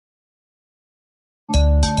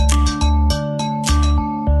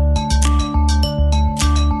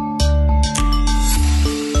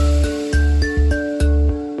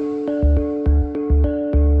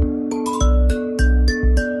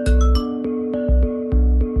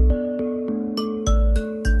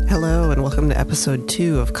welcome to episode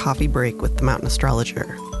 2 of Coffee Break with the Mountain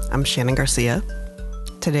Astrologer. I'm Shannon Garcia.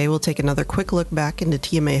 Today we'll take another quick look back into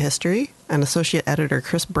TMA history, and associate editor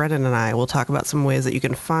Chris Brennan and I will talk about some ways that you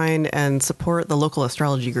can find and support the local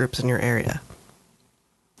astrology groups in your area.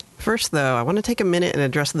 First, though, I want to take a minute and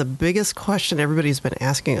address the biggest question everybody's been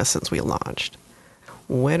asking us since we launched.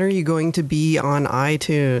 When are you going to be on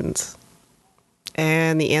iTunes?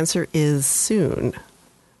 And the answer is soon.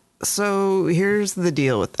 So here's the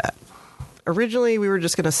deal with that. Originally, we were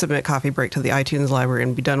just going to submit Coffee Break to the iTunes library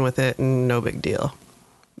and be done with it, and no big deal.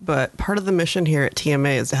 But part of the mission here at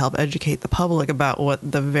TMA is to help educate the public about what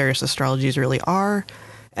the various astrologies really are,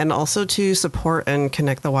 and also to support and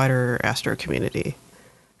connect the wider astro community.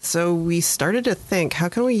 So we started to think, how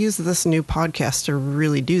can we use this new podcast to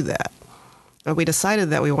really do that? And we decided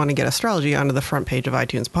that we want to get astrology onto the front page of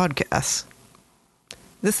iTunes podcasts.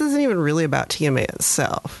 This isn't even really about TMA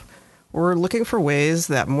itself. We're looking for ways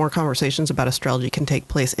that more conversations about astrology can take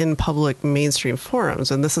place in public mainstream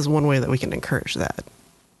forums, and this is one way that we can encourage that.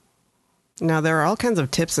 Now, there are all kinds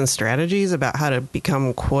of tips and strategies about how to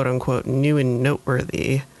become quote-unquote new and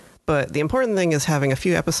noteworthy, but the important thing is having a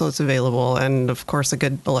few episodes available, and of course a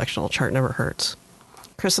good electional chart never hurts.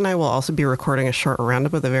 Chris and I will also be recording a short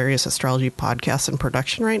roundup of the various astrology podcasts in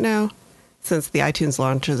production right now, since the iTunes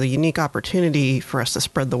launch is a unique opportunity for us to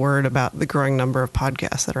spread the word about the growing number of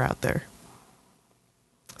podcasts that are out there.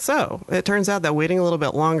 So, it turns out that waiting a little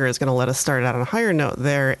bit longer is going to let us start out on a higher note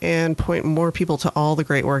there and point more people to all the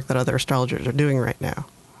great work that other astrologers are doing right now.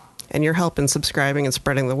 And your help in subscribing and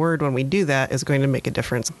spreading the word when we do that is going to make a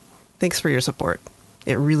difference. Thanks for your support.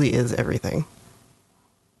 It really is everything.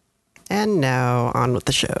 And now, on with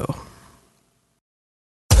the show.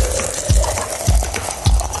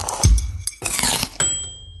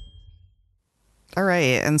 All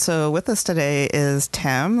right, and so with us today is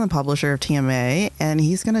Tim, the publisher of TMA, and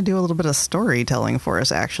he's going to do a little bit of storytelling for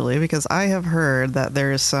us, actually, because I have heard that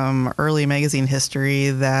there's some early magazine history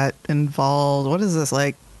that involved, what is this,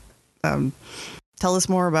 like, tell us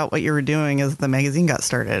more about what you were doing as the magazine got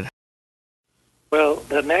started. Well,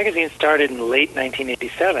 the magazine started in late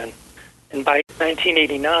 1987, and by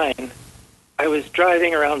 1989, I was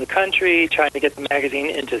driving around the country trying to get the magazine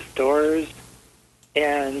into stores.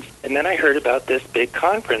 And then I heard about this big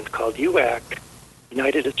conference called UAC,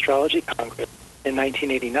 United Astrology Congress, in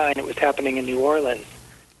 1989. It was happening in New Orleans.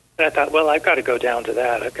 And I thought, well, I've got to go down to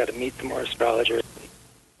that. I've got to meet some more astrologers,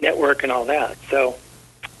 network and all that. So,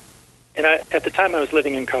 at the time I was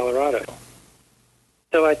living in Colorado.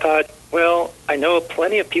 So I thought, well, I know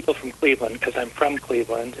plenty of people from Cleveland because I'm from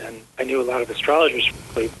Cleveland, and I knew a lot of astrologers from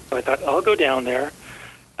Cleveland. So I thought, I'll go down there.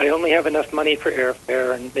 I only have enough money for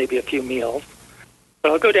airfare and maybe a few meals.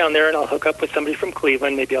 But I'll go down there and I'll hook up with somebody from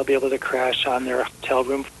Cleveland. Maybe I'll be able to crash on their hotel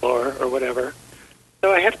room floor or whatever.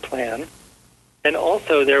 So I had a plan. And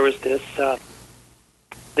also there was this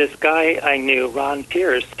guy I knew, Ron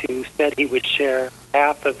Pierce, who said he would share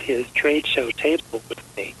half of his trade show table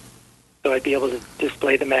with me. So I'd be able to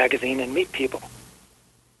display the magazine and meet people.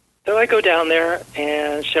 So I go down there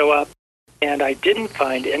and show up, and I didn't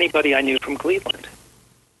find anybody I knew from Cleveland.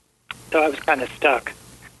 So I was kind of stuck.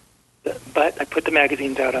 But I put the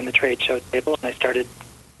magazines out on the trade show table, and I started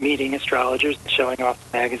meeting astrologers and showing off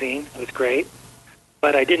the magazine. It was great.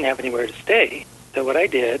 But I didn't have anywhere to stay. So what I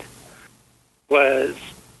did was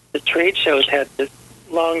the trade shows had this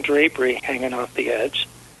long drapery hanging off the edge,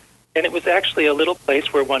 and it was actually a little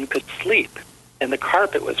place where one could sleep. And the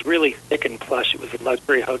carpet was really thick and plush. It was a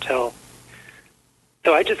luxury hotel.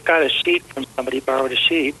 So I just got a sheet from somebody, borrowed a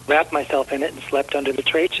sheet, wrapped myself in it, and slept under the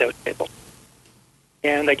trade show table.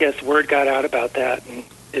 And I guess word got out about that, and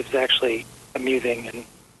it was actually amusing and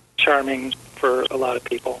charming for a lot of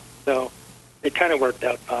people. So it kind of worked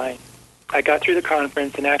out fine. I got through the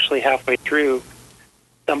conference, and actually halfway through,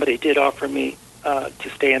 somebody did offer me to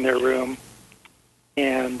stay in their room.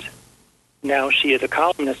 And now she is a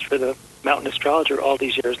columnist for the Mountain Astrologer all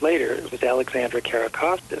these years later. It was Alexandra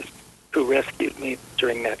Karakostas who rescued me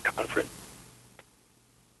during that conference.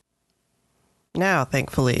 Now,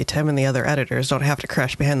 thankfully, Tim and the other editors don't have to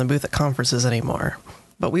crash behind the booth at conferences anymore.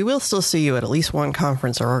 But we will still see you at least one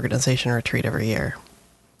conference or organization retreat every year.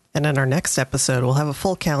 And in our next episode, we'll have a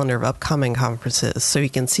full calendar of upcoming conferences, so you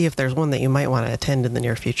can see if there's one that you might want to attend in the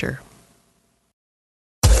near future.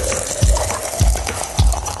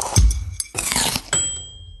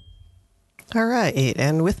 All right,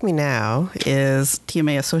 and with me now is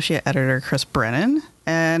TMA Associate Editor Chris Brennan,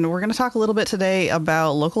 and we're going to talk a little bit today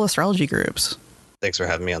about local astrology groups. Thanks for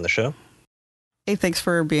having me on the show. Hey, thanks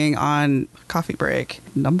for being on Coffee Break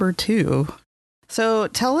number 2. So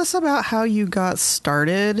tell us about how you got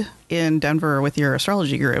started in Denver with your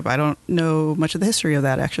astrology group. I don't know much of the history of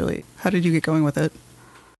that, actually. How did you get going with it?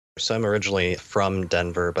 So I'm originally from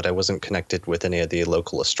Denver, but I wasn't connected with any of the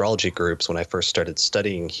local astrology groups when I first started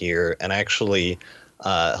studying here. And actually,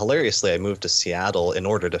 hilariously, I moved to Seattle in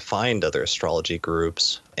order to find other astrology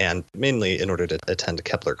groups, and mainly in order to attend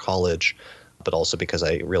Kepler College, but also because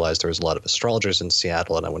I realized there was a lot of astrologers in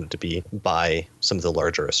Seattle and I wanted to be by some of the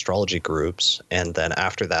larger astrology groups. And then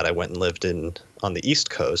after that, I went and lived on the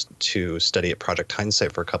East Coast to study at Project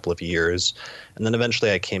Hindsight for a couple of years. And then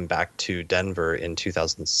eventually I came back to Denver in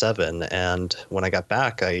 2007. And when I got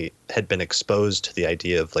back, I had been exposed to the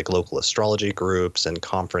idea of like local astrology groups and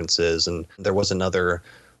conferences. And there was another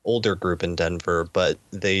older group in Denver, but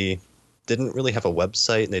they didn't really have a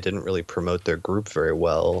website and they didn't really promote their group very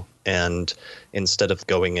well. And instead of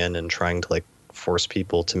going in and trying to like force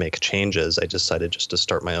people to make changes, I decided just to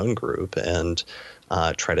start my own group and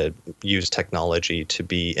try to use technology to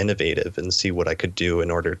be innovative and see what I could do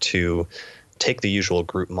in order to take the usual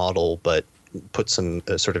group model, but put some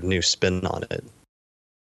sort of new spin on it.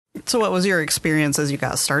 So what was your experience as you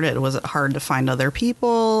got started? Was it hard to find other people,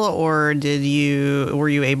 or were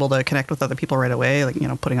you able to connect with other people right away, like,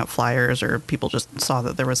 putting up flyers, or people just saw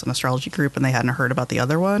that there was an astrology group and they hadn't heard about the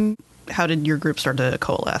other one? How did your group start to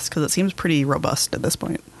coalesce? Because it seems pretty robust at this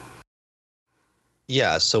point.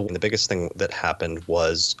 Yeah, so the biggest thing that happened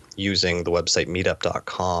was using the website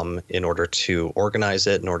meetup.com in order to organize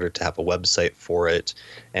it, in order to have a website for it,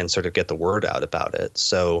 and sort of get the word out about it.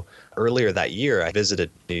 So earlier that year, I visited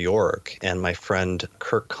New York, and my friend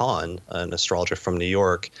Kirk Kahn, an astrologer from New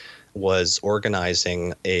York, was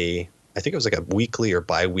organizing I think it was like a weekly or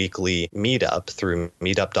bi-weekly meetup through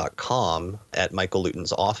meetup.com at Michael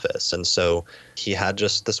Luton's office. And so he had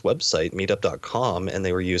just this website, meetup.com, and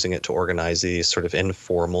they were using it to organize these sort of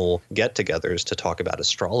informal get-togethers to talk about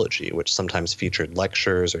astrology, which sometimes featured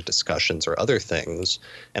lectures or discussions or other things.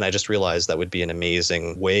 And I just realized that would be an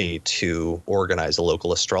amazing way to organize a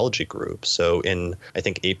local astrology group. So in, I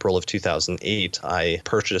think, April of 2008, I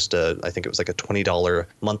purchased I think it was like a $20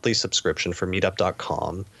 monthly subscription for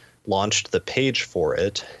meetup.com, launched the page for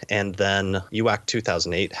it, and then UAC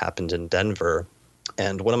 2008 happened in Denver.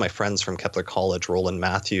 And one of my friends from Kepler College, Roland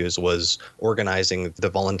Matthews, was organizing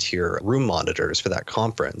the volunteer room monitors for that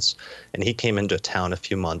conference. And he came into town a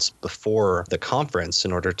few months before the conference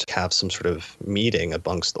in order to have some sort of meeting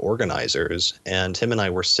amongst the organizers. And him and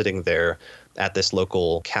I were sitting there at this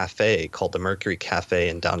local cafe called the Mercury Cafe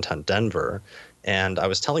in downtown Denver. And I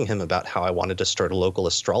was telling him about how I wanted to start a local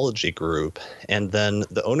astrology group. And then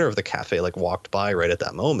the owner of the cafe walked by right at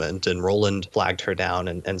that moment, and Roland flagged her down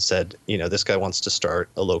and said, this guy wants to start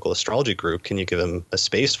a local astrology group. Can you give him a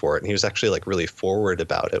space for it? And he was actually really forward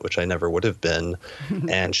about it, which I never would have been.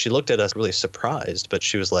 And she looked at us really surprised, but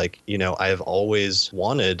she was like, I have always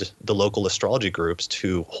wanted the local astrology groups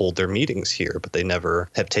to hold their meetings here, but they never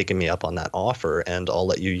have taken me up on that offer. And I'll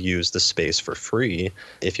let you use the space for free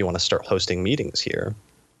if you want to start hosting meetings here.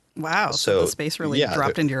 Wow. So the space really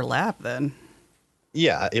dropped into your lap then.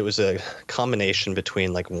 Yeah, it was a combination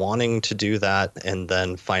between wanting to do that and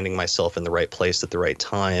then finding myself in the right place at the right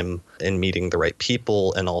time and meeting the right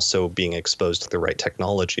people, and also being exposed to the right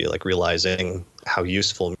technology, realizing how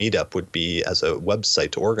useful Meetup would be as a website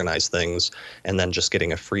to organize things, and then just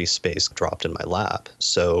getting a free space dropped in my lap.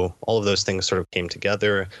 So all of those things sort of came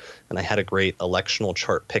together, and I had a great electional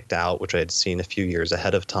chart picked out, which I had seen a few years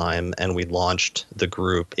ahead of time, and we launched the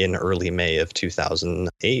group in early May of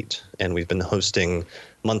 2008. And we've been hosting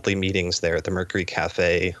monthly meetings there at the Mercury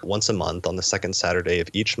Cafe once a month on the second Saturday of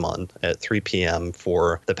each month at 3 p.m.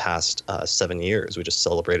 for the past 7 years. We just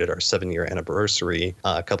celebrated our 7-year anniversary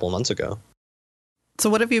a couple of months ago. So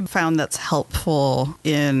what have you found that's helpful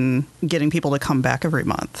in getting people to come back every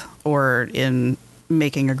month, or in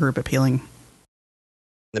making a group appealing?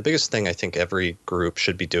 The biggest thing I think every group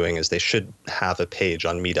should be doing is they should have a page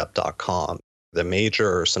on meetup.com. The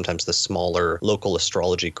major or sometimes the smaller local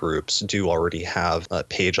astrology groups do already have a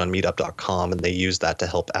page on meetup.com, and they use that to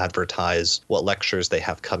help advertise what lectures they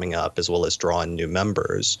have coming up, as well as draw in new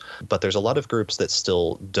members. But there's a lot of groups that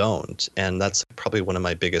still don't. And that's probably one of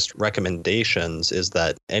my biggest recommendations, is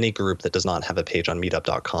that any group that does not have a page on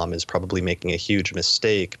meetup.com is probably making a huge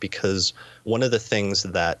mistake, because one of the things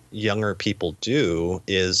that younger people do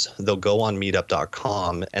is they'll go on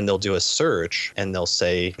meetup.com and they'll do a search and they'll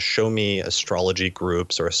say, show me astrology astrology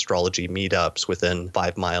groups or astrology meetups within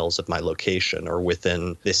 5 miles of my location or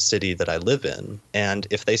within this city that I live in. And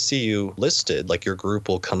if they see you listed, like your group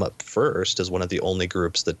will come up first as one of the only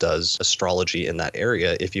groups that does astrology in that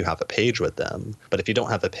area if you have a page with them. But if you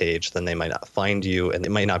don't have a page, then they might not find you, and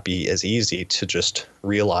it might not be as easy to just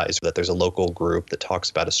realize that there's a local group that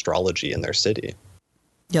talks about astrology in their city.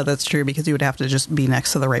 Yeah, that's true, because you would have to just be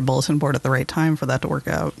next to the right bulletin board at the right time for that to work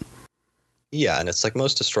out. Yeah, and it's like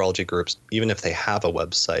most astrology groups, even if they have a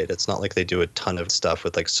website, it's not like they do a ton of stuff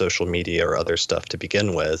with like social media or other stuff to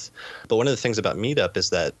begin with. But one of the things about Meetup is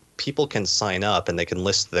that people can sign up and they can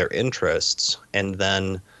list their interests, and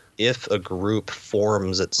then if a group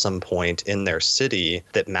forms at some point in their city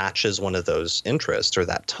that matches one of those interests or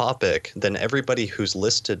that topic, then everybody who's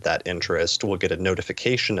listed that interest will get a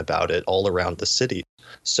notification about it all around the city.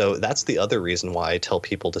 So that's the other reason why I tell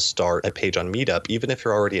people to start a page on Meetup, even if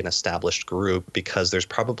you're already an established group, because there's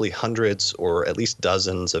probably hundreds or at least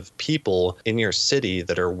dozens of people in your city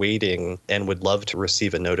that are waiting and would love to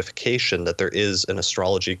receive a notification that there is an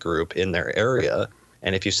astrology group in their area.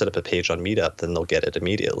 And if you set up a page on Meetup, then they'll get it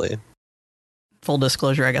immediately. Full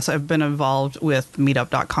disclosure, I guess I've been involved with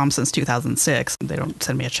meetup.com since 2006. They don't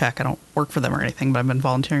send me a check. I don't work for them or anything, but I've been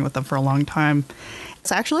volunteering with them for a long time.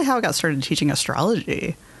 It's actually how I got started teaching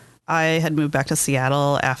astrology. I had moved back to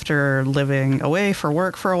Seattle after living away for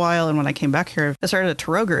work for a while. And when I came back here, I started a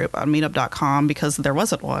tarot group on meetup.com because there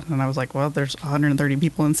wasn't one. And I was like, well, there's 130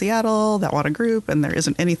 people in Seattle that want a group and there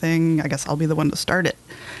isn't anything. I guess I'll be the one to start it.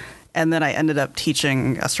 And then I ended up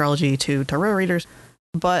teaching astrology to tarot readers.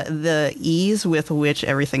 But the ease with which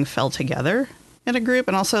everything fell together in a group,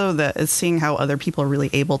 and also seeing how other people are really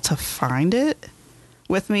able to find it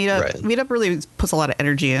with Meetup. Right. Meetup really puts a lot of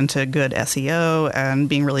energy into good SEO and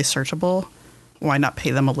being really searchable. Why not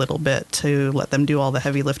pay them a little bit to let them do all the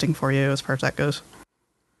heavy lifting for you as far as that goes?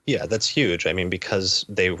 Yeah, that's huge. I mean, because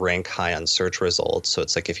they rank high on search results. So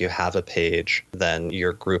it's like if you have a page, then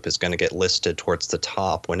your group is going to get listed towards the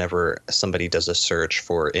top whenever somebody does a search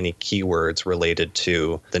for any keywords related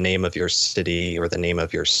to the name of your city or the name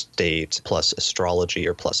of your state, plus astrology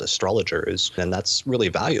or plus astrologers. And that's really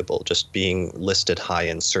valuable. Just being listed high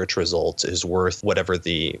in search results is worth whatever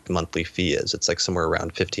the monthly fee is. It's like somewhere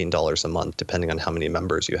around $15 a month, depending on how many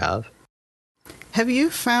members you have. Have you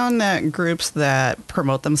found that groups that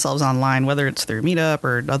promote themselves online, whether it's through Meetup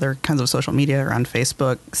or other kinds of social media or on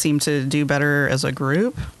Facebook, seem to do better as a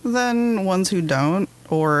group than ones who don't?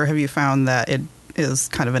 Or have you found that it is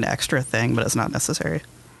kind of an extra thing, but it's not necessary?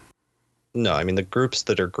 No, I mean, the groups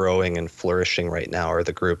that are growing and flourishing right now are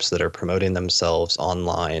the groups that are promoting themselves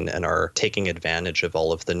online and are taking advantage of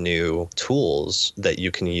all of the new tools that you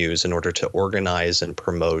can use in order to organize and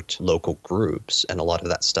promote local groups. And a lot of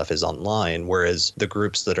that stuff is online, whereas the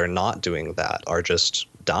groups that are not doing that are just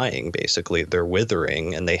dying, basically. They're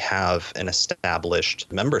withering, and they have an established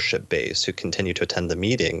membership base who continue to attend the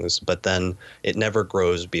meetings, but then it never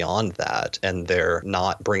grows beyond that, and they're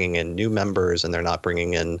not bringing in new members, and they're not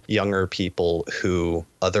bringing in younger people who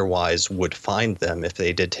otherwise would find them if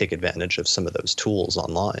they did take advantage of some of those tools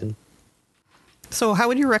online. So how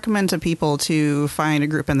would you recommend to people to find a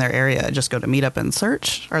group in their area? Just go to Meetup and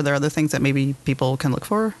search? Are there other things that maybe people can look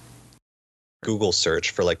for? Google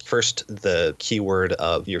search for like first the keyword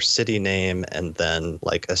of your city name and then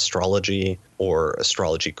like astrology or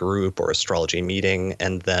astrology group or astrology meeting,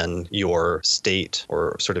 and then your state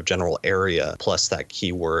or sort of general area plus that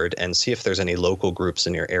keyword, and see if there's any local groups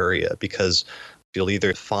in your area, because you'll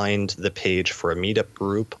either find the page for a meetup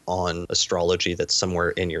group on astrology that's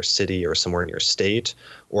somewhere in your city or somewhere in your state,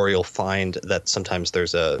 or you'll find that sometimes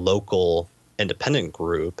there's a local independent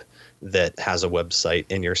group that has a website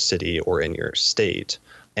in your city or in your state.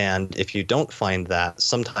 And if you don't find that,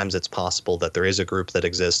 sometimes it's possible that there is a group that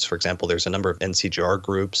exists. For example, there's a number of NCGR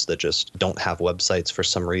groups that just don't have websites for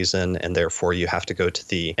some reason, and therefore you have to go to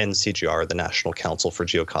the NCGR, the National Council for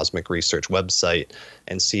Geocosmic Research website,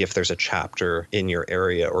 and see if there's a chapter in your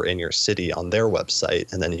area or in your city on their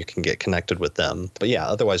website, and then you can get connected with them. But yeah,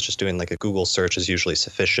 otherwise just doing like a Google search is usually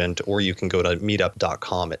sufficient, or you can go to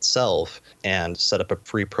meetup.com itself and set up a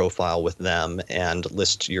free profile with them and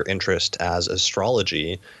list your interest as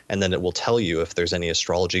astrology. And then it will tell you if there's any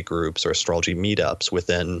astrology groups or astrology meetups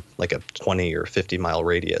within like a 20 or 50 mile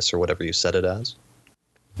radius or whatever you set it as.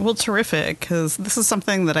 Well, terrific, because this is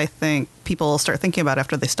something that I think people start thinking about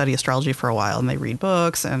after they study astrology for a while and they read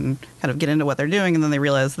books and kind of get into what they're doing, and then they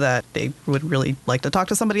realize that they would really like to talk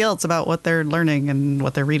to somebody else about what they're learning and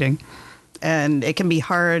what they're reading. And it can be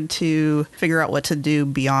hard to figure out what to do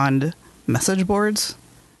beyond message boards.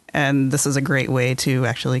 And this is a great way to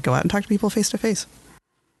actually go out and talk to people face to face.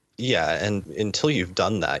 Yeah, and until you've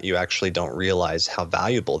done that, you actually don't realize how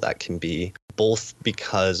valuable that can be, both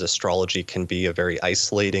because astrology can be a very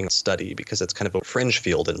isolating study because it's kind of a fringe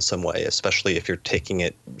field in some way, especially if you're taking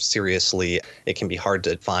it seriously. It can be hard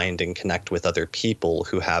to find and connect with other people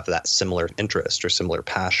who have that similar interest or similar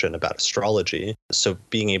passion about astrology. So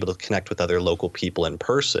being able to connect with other local people in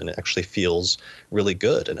person actually feels really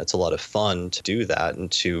good, and it's a lot of fun to do that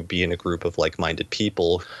and to be in a group of like-minded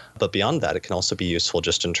people. But beyond that, it can also be useful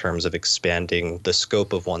just in terms of expanding the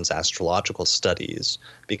scope of one's astrological studies,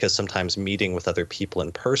 because sometimes meeting with other people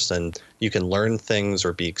in person, you can learn things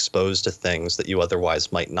or be exposed to things that you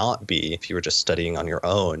otherwise might not be if you were just studying on your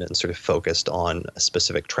own and sort of focused on a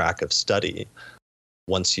specific track of study.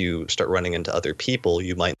 Once you start running into other people,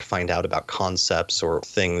 you might find out about concepts or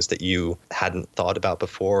things that you hadn't thought about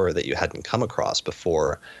before or that you hadn't come across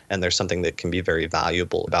before. And there's something that can be very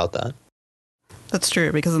valuable about that. That's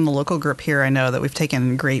true, because in the local group here, I know that we've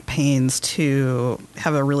taken great pains to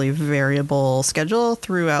have a really variable schedule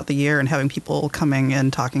throughout the year and having people coming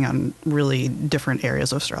and talking on really different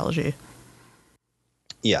areas of astrology.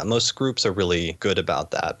 Yeah, most groups are really good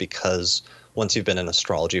about that because once you've been in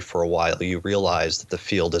astrology for a while, you realize that the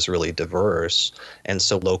field is really diverse. And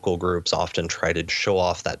so local groups often try to show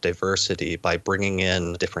off that diversity by bringing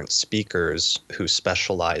in different speakers who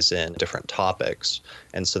specialize in different topics.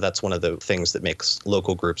 And so that's one of the things that makes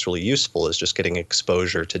local groups really useful, is just getting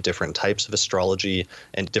exposure to different types of astrology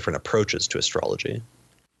and different approaches to astrology.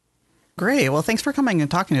 Great. Well, thanks for coming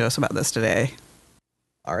and talking to us about this today.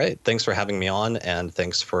 All right. Thanks for having me on, and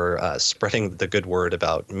thanks for spreading the good word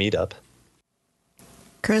about Meetup.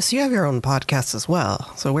 Chris, you have your own podcast as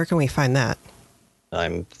well. So where can we find that?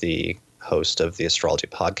 I'm the host of the Astrology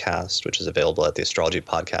Podcast, which is available at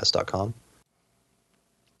theastrologypodcast.com.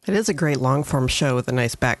 It is a great long-form show with a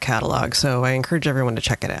nice back catalog, so I encourage everyone to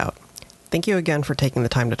check it out. Thank you again for taking the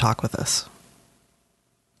time to talk with us.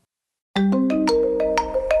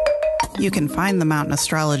 You can find The Mountain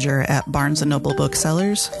Astrologer at Barnes & Noble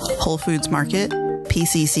Booksellers, Whole Foods Market,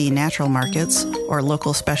 PCC Natural Markets, or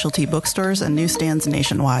local specialty bookstores and newsstands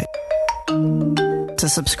nationwide. To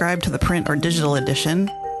subscribe to the print or digital edition,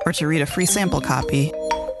 or to read a free sample copy,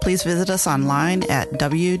 please visit us online at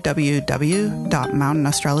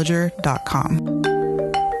www.mountainastrologer.com.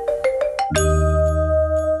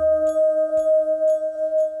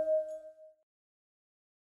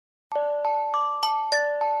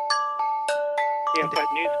 Yeah, I've got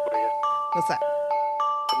news for you. What's that?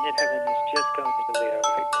 The midheaven is just going into Leo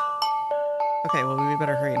right now. Okay, well, we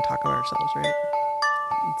better hurry and talk about ourselves, right?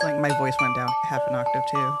 It's like my voice went down half an octave,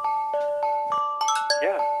 too.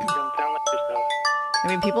 Yeah, you don't sound like yourself. I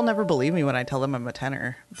mean, people never believe me when I tell them I'm a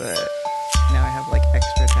tenor, but now I have, like,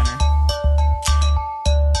 extra tenor.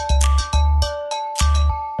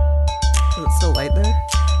 Is it still light there?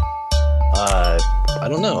 I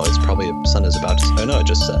don't know. It's probably sun is about to. Oh no, it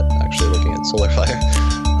just set. Actually, looking at solar fire.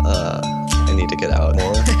 I need to get out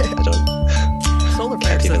more. I don't. Solar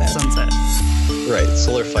fire says sunset. Right.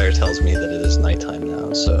 Solar fire tells me that it is nighttime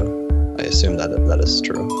now, so I assume that is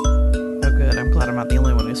true. Oh, good. I'm glad I'm not the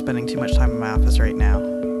only one who's spending too much time in my office right now.